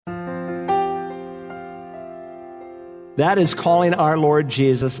That is calling our Lord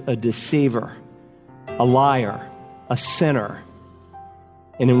Jesus a deceiver, a liar, a sinner,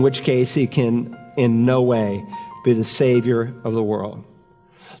 and in which case he can in no way be the Savior of the world.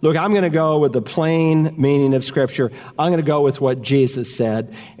 Look, I'm going to go with the plain meaning of Scripture. I'm going to go with what Jesus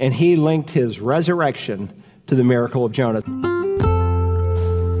said, and he linked his resurrection to the miracle of Jonah.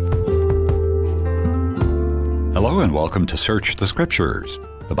 Hello and welcome to Search the Scriptures,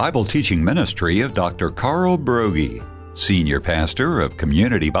 the Bible teaching ministry of Dr. Carl Broggi, Senior Pastor of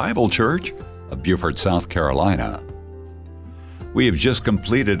Community Bible Church of Beaufort, South Carolina. We have just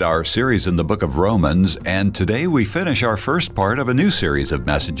completed our series in the book of Romans, and today we finish our first part of a new series of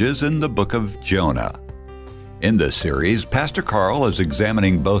messages in the book of Jonah. In this series, Pastor Carl is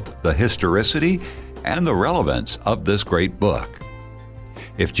examining both the historicity and the relevance of this great book.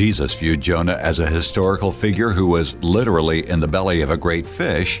 If Jesus viewed Jonah as a historical figure who was literally in the belly of a great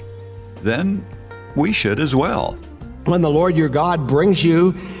fish, then we should as well. When the Lord your God brings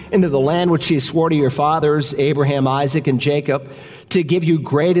you into the land which he swore to your fathers, Abraham, Isaac, and Jacob, to give you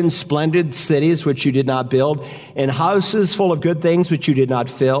great and splendid cities which you did not build, and houses full of good things which you did not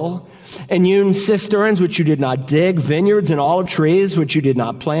fill, and hewn cisterns which you did not dig, vineyards and olive trees which you did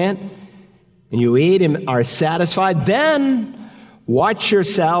not plant, and you eat and are satisfied, then watch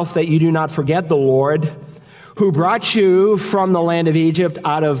yourself that you do not forget the Lord, who brought you from the land of Egypt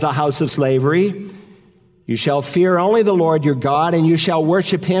out of the house of slavery. You shall fear only the Lord your God, and you shall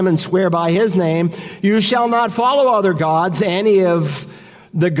worship him and swear by his name. You shall not follow other gods, any of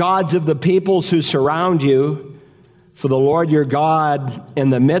the gods of the peoples who surround you. For the Lord your God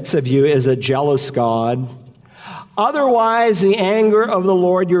in the midst of you is a jealous God. Otherwise, the anger of the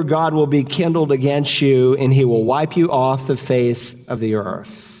Lord your God will be kindled against you, and he will wipe you off the face of the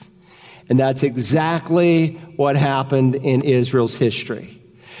earth. And that's exactly what happened in Israel's history.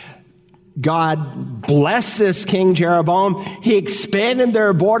 God blessed this King Jeroboam. He expanded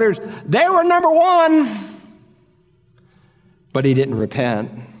their borders. They were number one, but he didn't repent.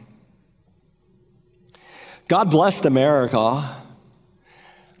 God blessed America.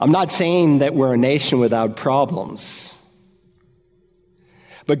 I'm not saying that we're a nation without problems,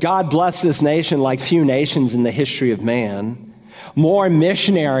 but God blessed this nation like few nations in the history of man. More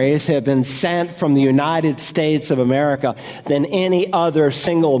missionaries have been sent from the United States of America than any other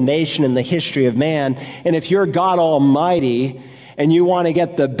single nation in the history of man. And if you're God Almighty and you want to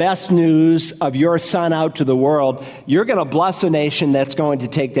get the best news of your Son out to the world, you're going to bless a nation that's going to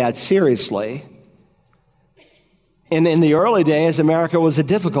take that seriously. And in the early days, America was a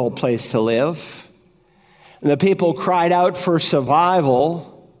difficult place to live. And the people cried out for survival.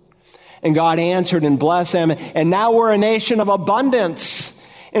 And God answered and blessed them. And now we're a nation of abundance.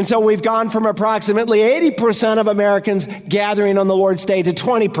 And so we've gone from approximately 80% of Americans gathering on the Lord's Day to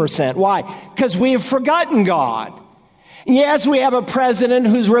 20%. Why? Because we have forgotten God. Yes, we have a president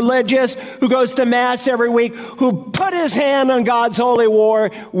who's religious, who goes to Mass every week, who put his hand on God's holy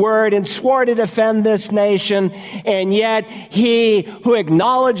word and swore to defend this nation. And yet he who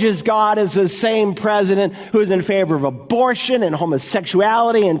acknowledges God is the same president who's in favor of abortion and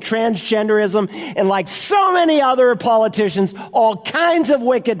homosexuality and transgenderism and, like so many other politicians, all kinds of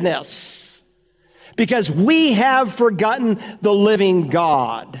wickedness. Because we have forgotten the living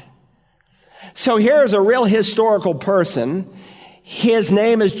God. So here's a real historical person. His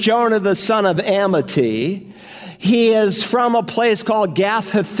name is Jonah, the son of Amittai. He is from a place called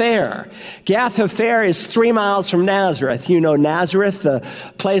Gath-Hepher. Gath-Hepher is 3 miles from Nazareth. You know Nazareth, the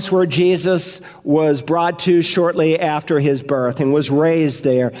place where Jesus was brought to shortly after his birth and was raised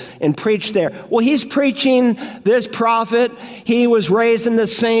there and preached there. Well, he's preaching this prophet. He was raised in the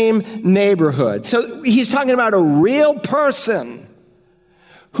same neighborhood. So he's talking about a real person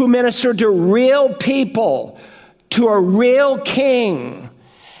who ministered to real people, to a real king,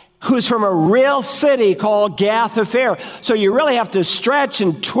 who's from a real city called Gath-Hepher. So you really have to stretch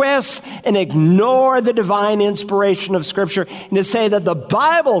and twist and ignore the divine inspiration of Scripture and to say that the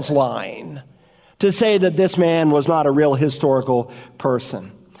Bible's lying, to say that this man was not a real historical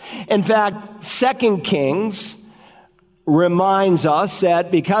person. In fact, 2 Kings reminds us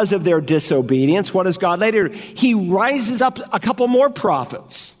that because of their disobedience, what does God later do? He rises up a couple more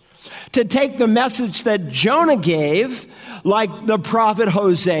prophets to take the message that Jonah gave, like the prophet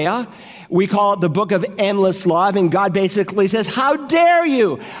Hosea. We call it the book of endless love, and God basically says, how dare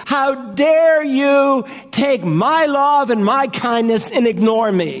you? How dare you take my love and my kindness and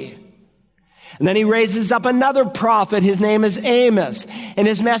ignore me? And then he raises up another prophet. His name is Amos, and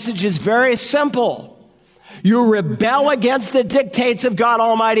his message is very simple. You rebel against the dictates of God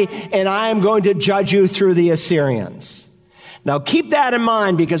Almighty, and I am going to judge you through the Assyrians. Now keep that in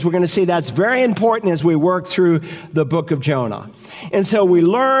mind because we're going to see that's very important as we work through the book of Jonah. And so we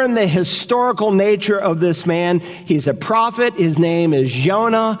learn the historical nature of this man. He's a prophet. His name is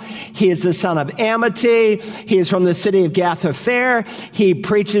Jonah. He is the son of Amittai. He is from the city of Gath-hepher. He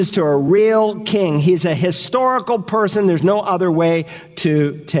preaches to a real king. He's a historical person. There's no other way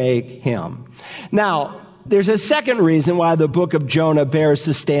to take him. Now, there's a second reason why the book of Jonah bears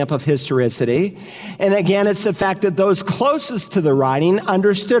the stamp of historicity. And again, it's the fact that those closest to the writing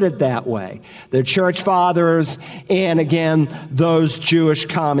understood it that way. The church fathers and, again, those Jewish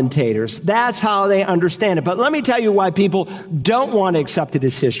commentators. That's how they understand it. But let me tell you why people don't want to accept it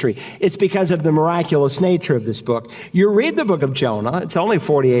as history. It's because of the miraculous nature of this book. You read the book of Jonah. It's only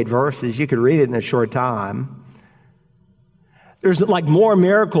 48 verses. You could read it in a short time. There's like more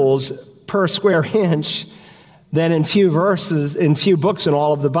miracles per square inch than in few verses, in few books in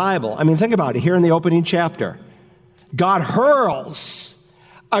all of the Bible. I mean, think about it. Here in the opening chapter, God hurls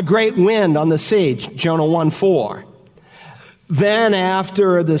a great wind on the sea, Jonah 1:4. Then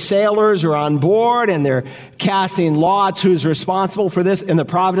after the sailors are on board and they're casting lots, who's responsible for this? In the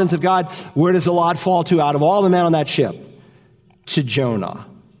providence of God, where does the lot fall to out of all the men on that ship? To Jonah.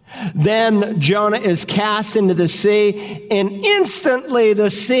 Then Jonah is cast into the sea, and instantly the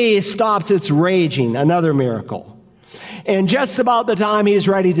sea stops its raging. Another miracle. And just about the time he's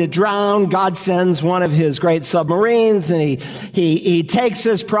ready to drown, God sends one of his great submarines, and he takes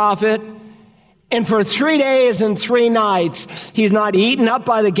this prophet. And for 3 days and 3 nights, he's not eaten up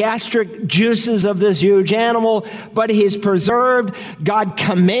by the gastric juices of this huge animal, but he's preserved. God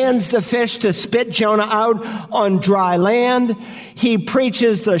commands the fish to spit Jonah out on dry land. He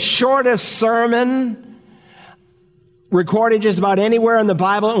preaches the shortest sermon recorded just about anywhere in the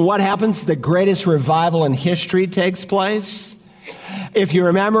Bible. And what happens? The greatest revival in history takes place. If you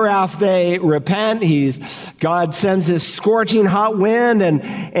remember, after they repent, God sends this scorching hot wind,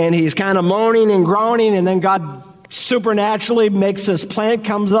 and he's kind of moaning and groaning, and then God supernaturally makes this plant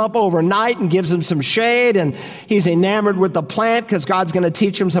comes up overnight and gives him some shade, and he's enamored with the plant because God's going to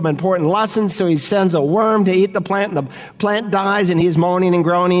teach him some important lessons, so he sends a worm to eat the plant, and the plant dies, and he's moaning and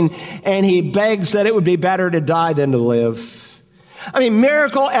groaning, and he begs that it would be better to die than to live. I mean,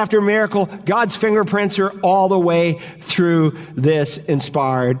 miracle after miracle, God's fingerprints are all the way through this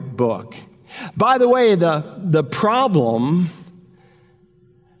inspired book. By the way, the problem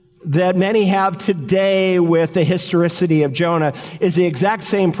that many have today with the historicity of Jonah is the exact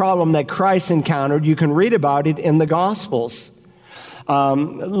same problem that Christ encountered. You can read about it in the Gospels.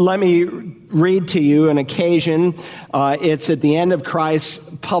 Let me read to you an occasion. It's at the end of Christ's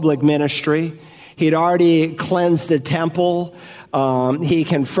public ministry. He'd already cleansed the temple. He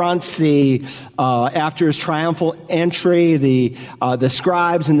confronts after his triumphal entry, the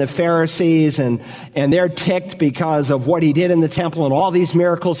scribes and the Pharisees, and they're ticked because of what he did in the temple and all these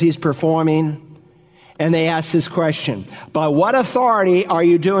miracles he's performing. And they ask this question: by what authority are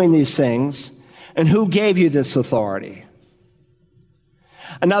you doing these things, and who gave you this authority?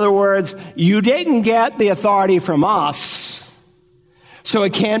 In other words, you didn't get the authority from us, so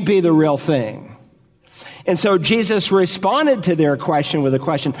it can't be the real thing. And so Jesus responded to their question with a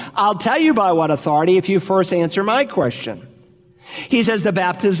question. I'll tell you by what authority if you first answer my question. He says the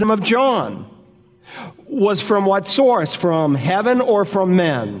baptism of John was from what source? From heaven or from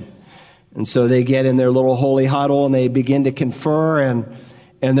men? And so they get in their little holy huddle and they begin to confer, and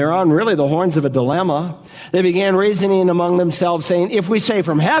they're on really the horns of a dilemma. They began reasoning among themselves, saying, if we say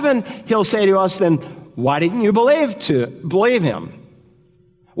from heaven, he'll say to us, then why didn't you believe him?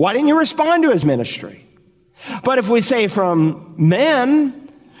 Why didn't you respond to his ministry? But if we say from men,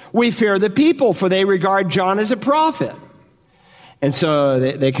 we fear the people, for they regard John as a prophet. And so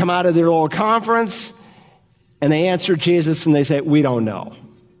they come out of their little conference, and they answer Jesus, and they say, we don't know.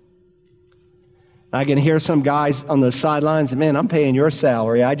 I can hear some guys on the sidelines, man, I'm paying your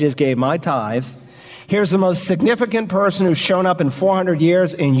salary. I just gave my tithe. Here's the most significant person who's shown up in 400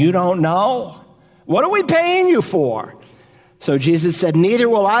 years, and you don't know? What are we paying you for? So Jesus said, neither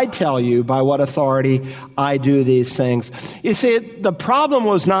will I tell you by what authority I do these things. You see, the problem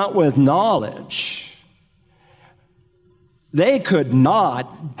was not with knowledge. They could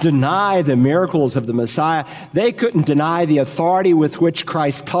not deny the miracles of the Messiah. They couldn't deny the authority with which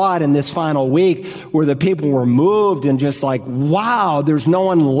Christ taught in this final week, where the people were moved and just like, wow, there's no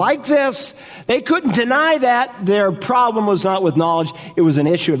one like this. They couldn't deny that. Their problem was not with knowledge. It was an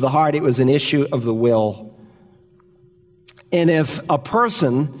issue of the heart. It was an issue of the will. And if a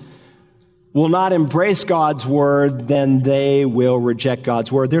person will not embrace God's word, then they will reject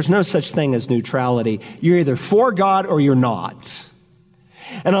God's word. There's no such thing as neutrality. You're either for God or you're not.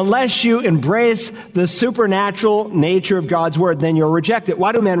 And unless you embrace the supernatural nature of God's word, then you'll reject it.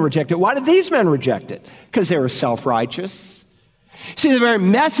 Why do men reject it? Why did these men reject it? Because they were self-righteous. See, the very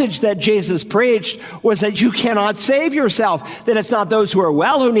message that Jesus preached was that you cannot save yourself, that it's not those who are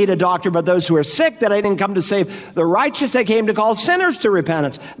well who need a doctor, but those who are sick, that I didn't come to save the righteous, I came to call sinners to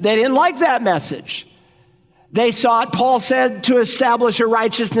repentance. They didn't like that message. They sought, Paul said, to establish a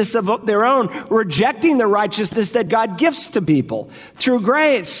righteousness of their own, rejecting the righteousness that God gives to people through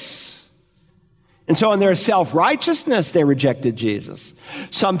grace. And so in their self-righteousness, they rejected Jesus.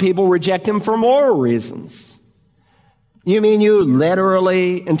 Some people reject him for moral reasons. You mean you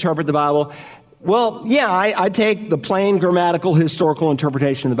literally interpret the Bible? Well, yeah, I take the plain grammatical, historical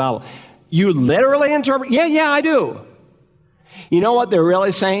interpretation of the Bible. You literally interpret? Yeah, I do. You know what they're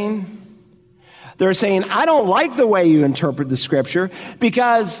really saying? They're saying, I don't like the way you interpret the scripture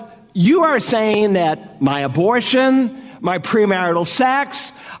because you are saying that my abortion, my premarital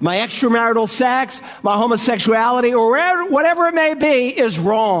sex, my extramarital sex, my homosexuality, or whatever it may be is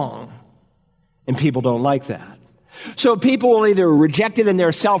wrong. And people don't like that. So people will either reject it in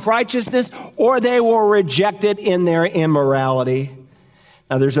their self-righteousness or they will reject it in their immorality.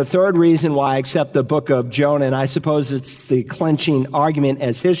 Now, there's a third reason why I accept the book of Jonah, and I suppose it's the clenching argument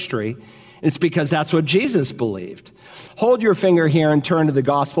as history. It's because that's what Jesus believed. Hold your finger here and turn to the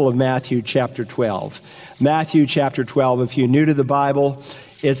Gospel of Matthew chapter 12. Matthew chapter 12, if you're new to the Bible,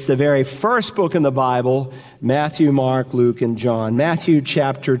 it's the very first book in the Bible, Matthew, Mark, Luke, and John. Matthew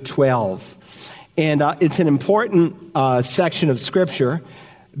chapter 12. And it's an important section of Scripture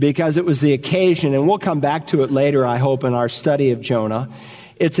because it was the occasion, and we'll come back to it later, I hope, in our study of Jonah.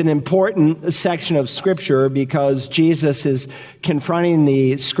 It's an important section of Scripture because Jesus is confronting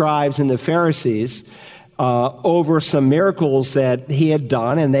the scribes and the Pharisees over some miracles that he had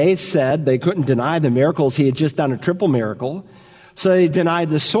done, and they said they couldn't deny the miracles. He had just done a triple miracle, so they denied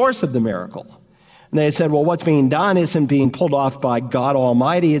the source of the miracle. And they said, well, what's being done isn't being pulled off by God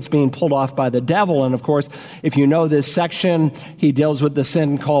Almighty, it's being pulled off by the devil. And of course, if you know this section, he deals with the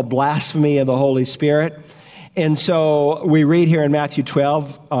sin called blasphemy of the Holy Spirit. And so we read here in Matthew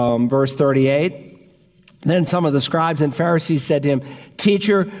 12, verse 38, then some of the scribes and Pharisees said to him,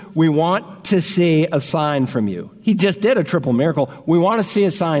 Teacher, we want to see a sign from you. He just did a triple miracle. We want to see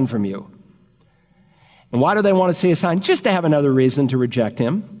a sign from you. And why do they want to see a sign? Just to have another reason to reject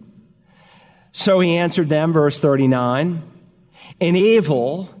him. So he answered them, verse 39, an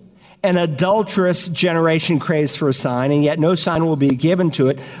evil and adulterous generation craves for a sign, and yet no sign will be given to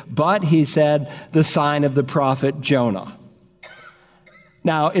it, but, he said, the sign of the prophet Jonah.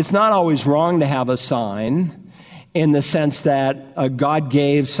 Now, it's not always wrong to have a sign in the sense that God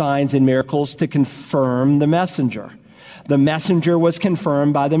gave signs and miracles to confirm the messenger. The messenger was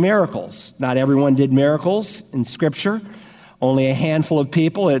confirmed by the miracles. Not everyone did miracles in Scripture. Only a handful of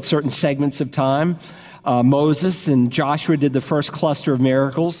people at certain segments of time. Moses and Joshua did the first cluster of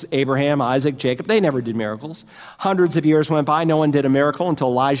miracles. Abraham, Isaac, Jacob, they never did miracles. Hundreds of years went by. No one did a miracle until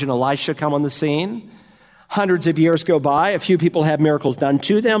Elijah and Elisha come on the scene. Hundreds of years go by. A few people have miracles done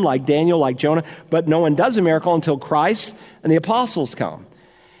to them, like Daniel, like Jonah, but no one does a miracle until Christ and the apostles come.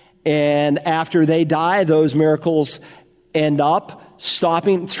 And after they die, those miracles end up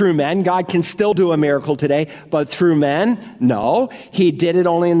stopping through men. God can still do a miracle today, but through men, no. He did it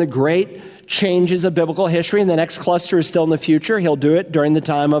only in the great changes of biblical history, and the next cluster is still in the future. He'll do it during the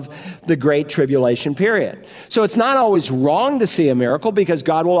time of the Great Tribulation period. So it's not always wrong to see a miracle because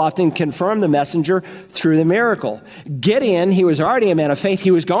God will often confirm the messenger through the miracle. Gideon, he was already a man of faith. He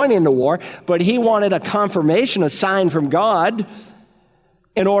was going into war, but he wanted a confirmation, a sign from God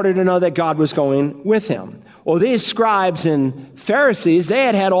in order to know that God was going with him. Well, these scribes and Pharisees, they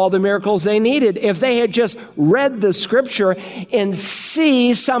had had all the miracles they needed. If they had just read the Scripture and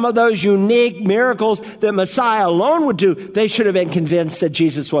see some of those unique miracles that Messiah alone would do, they should have been convinced that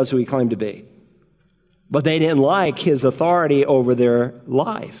Jesus was who he claimed to be. But they didn't like his authority over their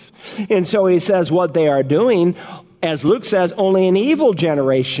life. And so he says what they are doing, as Luke says, only an evil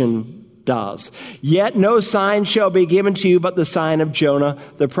generation does. Yet no sign shall be given to you but the sign of Jonah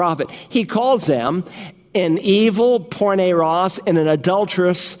the prophet. He calls them an evil, porneros, and an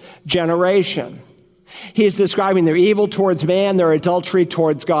adulterous generation. He's describing their evil towards man, their adultery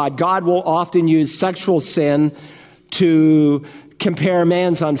towards God. God will often use sexual sin to compare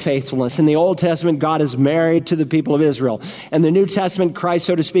man's unfaithfulness. In the Old Testament, God is married to the people of Israel. In the New Testament, Christ,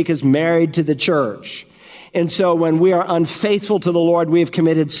 so to speak, is married to the church. And so when we are unfaithful to the Lord, we have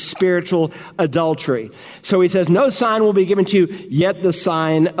committed spiritual adultery. So he says, no sign will be given to you, yet the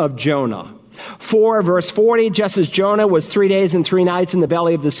sign of Jonah. 4, verse 40, just as Jonah was 3 days and 3 nights in the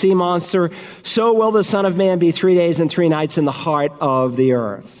belly of the sea monster, so will the Son of Man be 3 days and 3 nights in the heart of the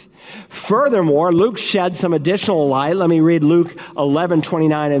earth. Furthermore, Luke sheds some additional light. Let me read Luke 11,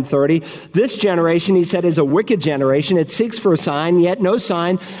 29 and 30. This generation, he said, is a wicked generation. It seeks for a sign, yet no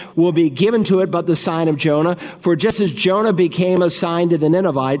sign will be given to it but the sign of Jonah. For just as Jonah became a sign to the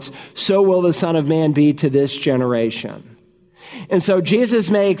Ninevites, so will the Son of Man be to this generation. And so Jesus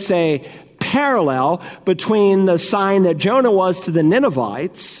makes a parallel between the sign that Jonah was to the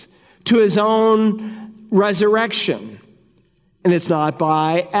Ninevites to his own resurrection. And it's not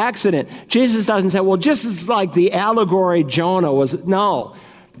by accident. Jesus doesn't say, well, just as like the allegory Jonah was. No.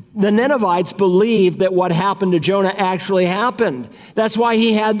 The Ninevites believed that what happened to Jonah actually happened. That's why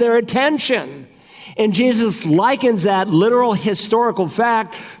he had their attention. And Jesus likens that literal historical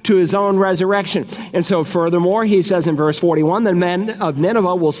fact to his own resurrection. And so furthermore, he says in verse 41, the men of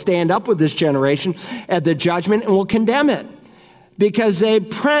Nineveh will stand up with this generation at the judgment and will condemn it. Because they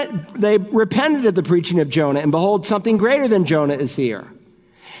repented of the preaching of Jonah, and behold, something greater than Jonah is here.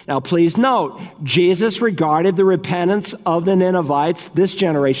 Now, please note, Jesus regarded the repentance of the Ninevites, this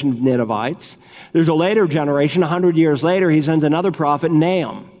generation of Ninevites. There's a later generation, 100 years later, he sends another prophet,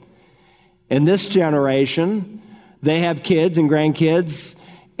 Nahum. In this generation, they have kids and grandkids,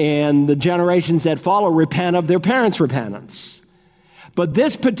 and the generations that follow repent of their parents' repentance. But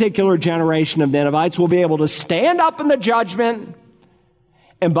this particular generation of Ninevites will be able to stand up in the judgment,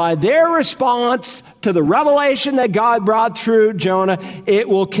 and by their response to the revelation that God brought through Jonah, it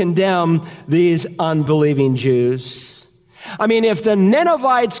will condemn these unbelieving Jews. I mean, if the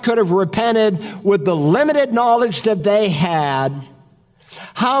Ninevites could have repented with the limited knowledge that they had,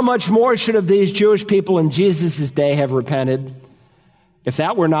 how much more should have these Jewish people in Jesus' day have repented? If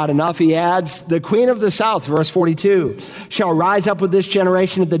that were not enough, he adds, the queen of the south, verse 42, shall rise up with this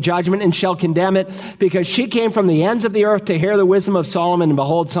generation at the judgment and shall condemn it, because she came from the ends of the earth to hear the wisdom of Solomon, and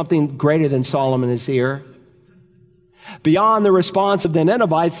behold, something greater than Solomon is here. Beyond the response of the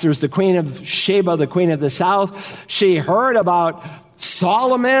Ninevites, there's the queen of Sheba, the queen of the south. She heard about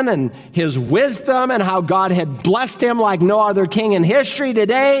Solomon and his wisdom and how God had blessed him like no other king in history to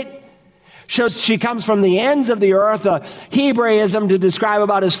date. She comes from the ends of the earth, a Hebraism to describe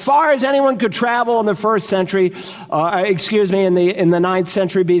about as far as anyone could travel in the first century, in the 9th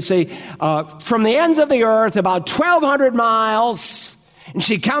century BC, from the ends of the earth, about 1,200 miles, and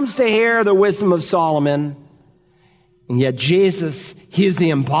she comes to hear the wisdom of Solomon. And yet Jesus, he is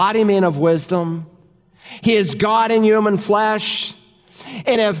the embodiment of wisdom. He is God in human flesh.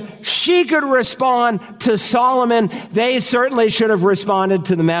 And if she could respond to Solomon, they certainly should have responded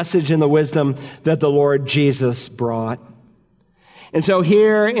to the message and the wisdom that the Lord Jesus brought. And so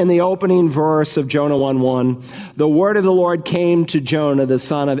here in the opening verse of Jonah 1:1, the word of the Lord came to Jonah, the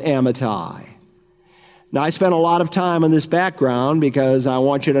son of Amittai. Now, I spent a lot of time on this background because I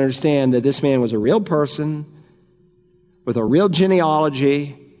want you to understand that this man was a real person with a real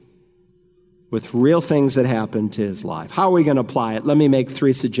genealogy, with real things that happened to his life. How are we going to apply it? Let me make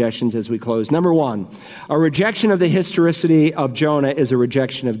 3 suggestions as we close. Number 1, a rejection of the historicity of Jonah is a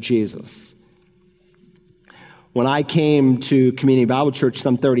rejection of Jesus. When I came to Community Bible Church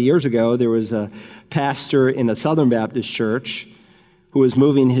some 30 years ago, there was a pastor in a Southern Baptist church who was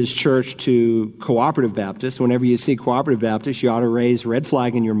moving his church to Cooperative Baptist. Whenever you see Cooperative Baptist, you ought to raise a red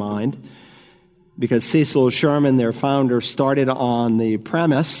flag in your mind, because Cecil Sherman, their founder, started on the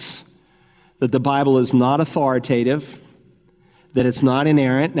premise that the Bible is not authoritative, that it's not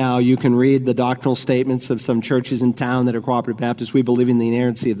inerrant. Now, you can read the doctrinal statements of some churches in town that are Cooperative Baptists. We believe in the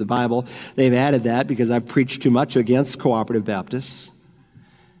inerrancy of the Bible. They've added that because I've preached too much against Cooperative Baptists.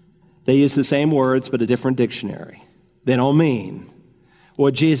 They use the same words, but a different dictionary. They don't mean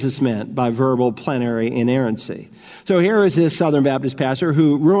what Jesus meant by verbal plenary inerrancy. So here is this Southern Baptist pastor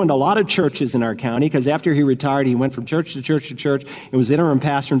who ruined a lot of churches in our county, because after he retired, he went from church to church to church and was interim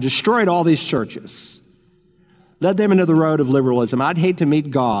pastor and destroyed all these churches, led them into the road of liberalism. I'd hate to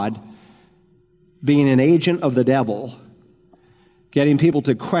meet God being an agent of the devil, getting people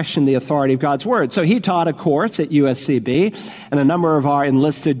to question the authority of God's word. So he taught a course at USCB, and a number of our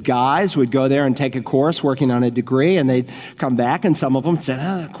enlisted guys would go there and take a course working on a degree, and they'd come back, and some of them said,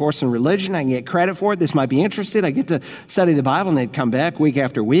 a course in religion, I can get credit for it, this might be interesting, I get to study the Bible, and they'd come back week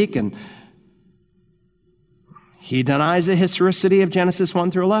after week, and he denies the historicity of Genesis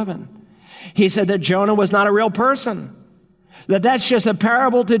 1 through 11. He said that Jonah was not a real person, that that's just a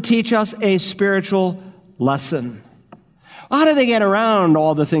parable to teach us a spiritual lesson. How do they get around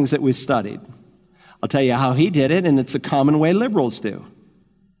all the things that we've studied? I'll tell you how he did it, and it's the common way liberals do.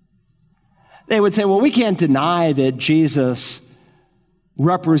 They would say, well, we can't deny that Jesus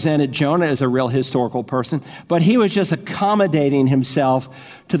represented Jonah as a real historical person, but he was just accommodating himself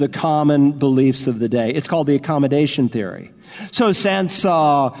to the common beliefs of the day. It's called the accommodation theory. So since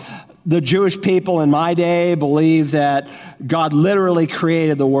the Jewish people in my day believe that God literally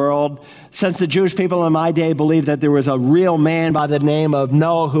created the world, since the Jewish people in my day believe that there was a real man by the name of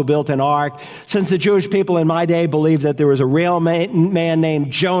Noah who built an ark, since the Jewish people in my day believe that there was a real man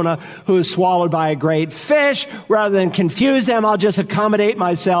named Jonah who was swallowed by a great fish, rather than confuse them, I'll just accommodate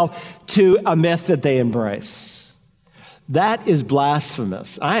myself to a myth that they embrace. That is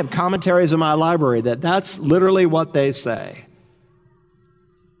blasphemous. I have commentaries in my library that's literally what they say.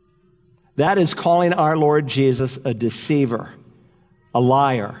 That is calling our Lord Jesus a deceiver, a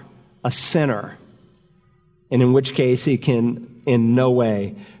liar, a sinner, and in which case he can in no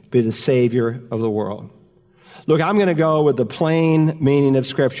way be the Savior of the world. Look, I'm going to go with the plain meaning of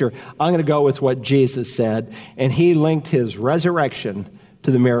Scripture. I'm going to go with what Jesus said, and he linked his resurrection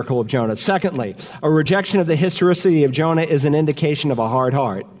to the miracle of Jonah. Secondly, a rejection of the historicity of Jonah is an indication of a hard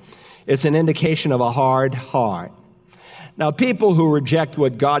heart. It's an indication of a hard heart. Now, people who reject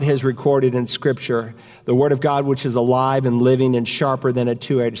what God has recorded in Scripture, the Word of God, which is alive and living and sharper than a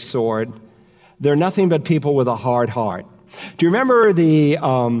two-edged sword, they're nothing but people with a hard heart. Do you remember the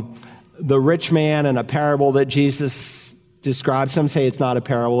rich man in a parable that Jesus describes? Some say it's not a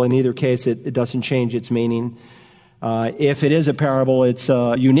parable. In either case, it doesn't change its meaning. If it is a parable, it's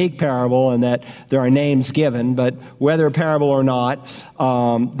a unique parable in that there are names given, but whether a parable or not,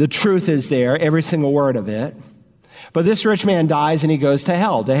 the truth is there, every single word of it. But this rich man dies and he goes to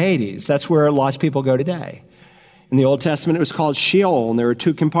hell, to Hades. That's where lost people go today. In the Old Testament, it was called Sheol, and there were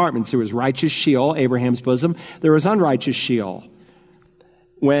two compartments. There was righteous Sheol, Abraham's bosom. There was unrighteous Sheol.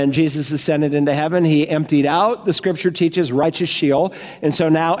 When Jesus ascended into heaven, he emptied out, the Scripture teaches, righteous Sheol, and so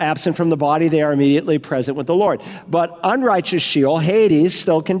now, absent from the body, they are immediately present with the Lord. But unrighteous Sheol, Hades,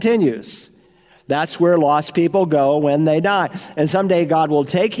 still continues. That's where lost people go when they die. And someday God will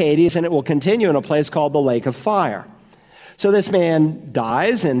take Hades, and it will continue in a place called the lake of fire. So this man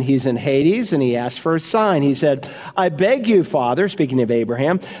dies, and he's in Hades, and he asks for a sign. He said, I beg you, Father, speaking of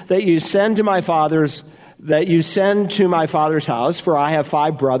Abraham, that you send to my father's house, for I have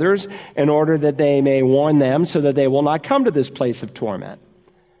 5 brothers, in order that they may warn them, so that they will not come to this place of torment.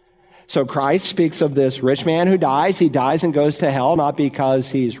 So Christ speaks of this rich man who dies. He dies and goes to hell, not because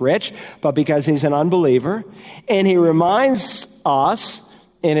he's rich, but because he's an unbeliever. And he reminds us,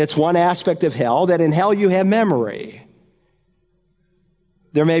 and it's one aspect of hell, that in hell you have memory.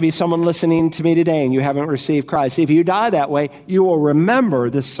 There may be someone listening to me today and you haven't received Christ. If you die that way, you will remember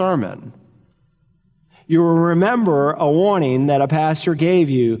this sermon. You will remember a warning that a pastor gave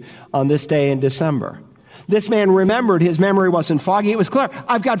you on this day in December. This man remembered. His memory wasn't foggy. It was clear.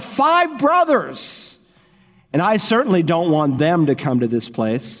 I've got 5 brothers, and I certainly don't want them to come to this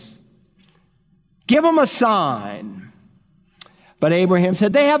place. Give them a sign. But Abraham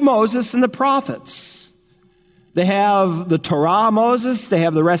said, they have Moses and the prophets. They have the Torah, Moses. They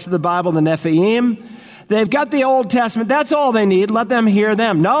have the rest of the Bible, the Nephiim. They've got the Old Testament. That's all they need. Let them hear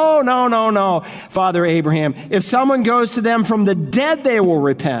them. No, Father Abraham. If someone goes to them from the dead, they will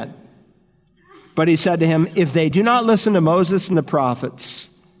repent. But he said to him, if they do not listen to Moses and the prophets,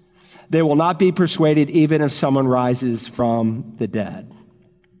 they will not be persuaded even if someone rises from the dead.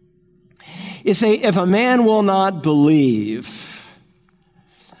 You see, if a man will not believe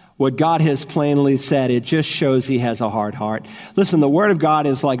what God has plainly said, it just shows he has a hard heart. Listen, the Word of God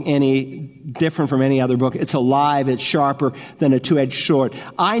is different from any other book. It's alive, it's sharper than a two-edged sword.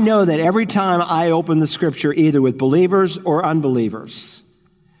 I know that every time I open the Scripture, either with believers or unbelievers,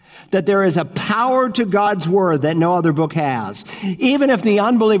 that there is a power to God's Word that no other book has. Even if the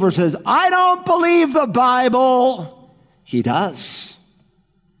unbeliever says, I don't believe the Bible, he does.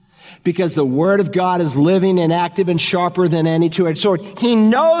 Because the Word of God is living and active and sharper than any two-edged sword. He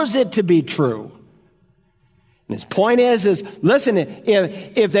knows it to be true. And his point is listen,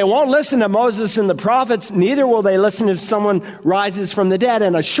 if they won't listen to Moses and the prophets, neither will they listen if someone rises from the dead.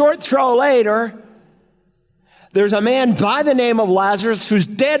 And a short throw later, there's a man by the name of Lazarus who's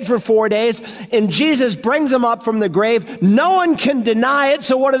dead for 4 days, and Jesus brings him up from the grave. No one can deny it,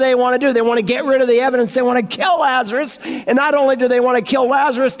 so what do they want to do? They want to get rid of the evidence. They want to kill Lazarus, and not only do they want to kill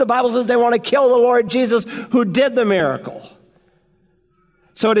Lazarus, the Bible says they want to kill the Lord Jesus who did the miracle.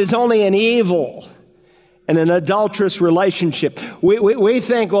 So it is only an evil and an adulterous relationship. We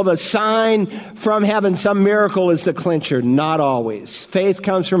think, well, the sign from heaven, some miracle is the clincher. Not always. Faith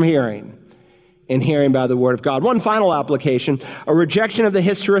comes from hearing, and hearing by the Word of God. One final application, a rejection of the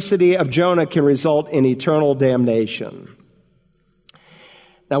historicity of Jonah can result in eternal damnation.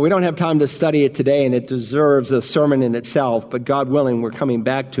 Now, we don't have time to study it today, and it deserves a sermon in itself, but God willing, we're coming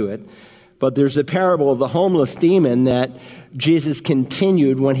back to it. But there's a parable of the homeless demon that Jesus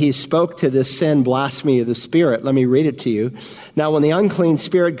continued when he spoke to this sin, blasphemy of the Spirit. Let me read it to you. Now, when the unclean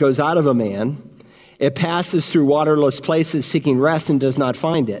spirit goes out of a man, it passes through waterless places seeking rest and does not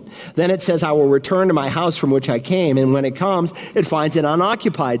find it. Then it says, I will return to my house from which I came. And when it comes, it finds it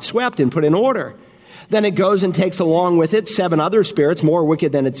unoccupied, swept, and put in order. Then it goes and takes along with it 7 other spirits more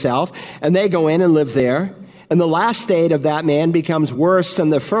wicked than itself, and they go in and live there. And the last state of that man becomes worse than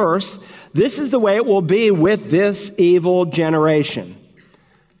the first. This is the way it will be with this evil generation.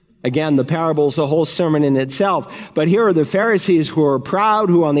 Again, the parable is a whole sermon in itself. But here are the Pharisees who are proud,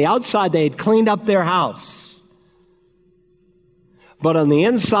 who on the outside they had cleaned up their house. But on the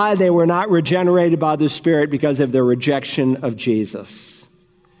inside they were not regenerated by the Spirit because of their rejection of Jesus.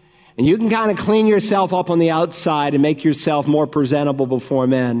 And you can kind of clean yourself up on the outside and make yourself more presentable before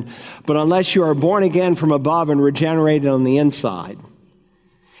men. But unless you are born again from above and regenerated on the inside,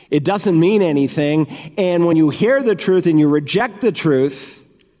 it doesn't mean anything. And when you hear the truth and you reject the truth,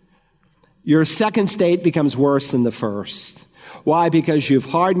 your second state becomes worse than the first. Why? Because you've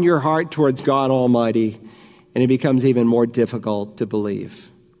hardened your heart towards God Almighty, and it becomes even more difficult to believe.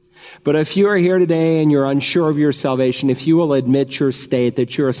 But if you are here today and you're unsure of your salvation, if you will admit your state,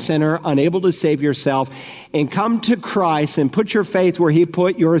 that you're a sinner, unable to save yourself, and come to Christ and put your faith where he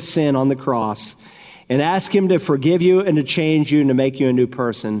put your sin on the cross, and ask him to forgive you and to change you and to make you a new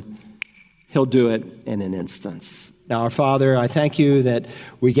person, he'll do it in an instant. Now, our Father, I thank you that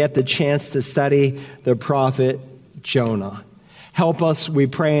we get the chance to study the prophet Jonah. Help us, we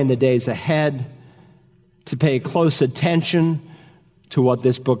pray, in the days ahead to pay close attention to what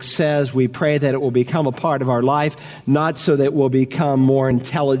this book says. We pray that it will become a part of our life, not so that we'll become more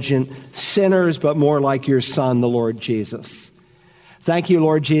intelligent sinners, but more like your Son, the Lord Jesus. Thank you,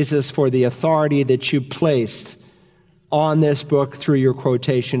 Lord Jesus, for the authority that you placed on this book through your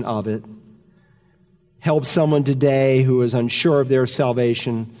quotation of it. Help someone today who is unsure of their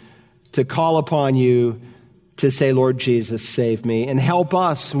salvation to call upon you to say, Lord Jesus, save me. And help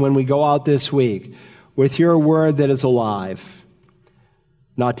us when we go out this week with your word that is alive,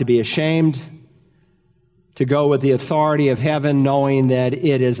 not to be ashamed, to go with the authority of heaven, knowing that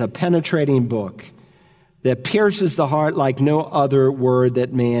it is a penetrating book that pierces the heart like no other word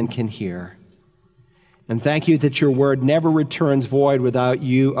that man can hear. And thank you that your word never returns void without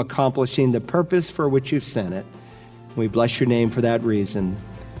you accomplishing the purpose for which you've sent it. We bless your name for that reason.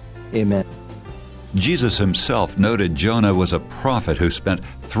 Amen. Jesus himself noted Jonah was a prophet who spent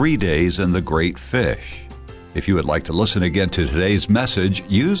 3 days in the great fish. If you would like to listen again to today's message,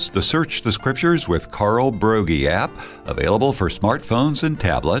 use the Search the Scriptures with Carl Broggi app, available for smartphones and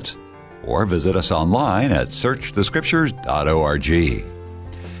tablets, or visit us online at searchthescriptures.org.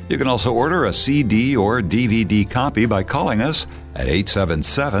 You can also order a CD or DVD copy by calling us at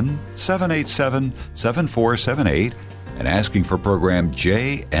 877-787-7478 and asking for program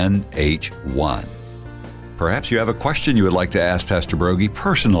JNH1. Perhaps you have a question you would like to ask Pastor Broggi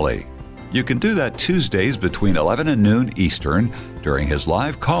personally. You can do that Tuesdays between 11 and noon Eastern during his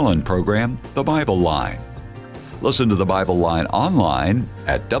live call-in program, The Bible Line. Listen to The Bible Line online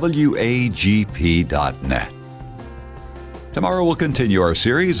at wagp.net. Tomorrow we'll continue our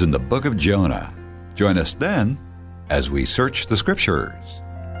series in the book of Jonah. Join us then as we search the Scriptures.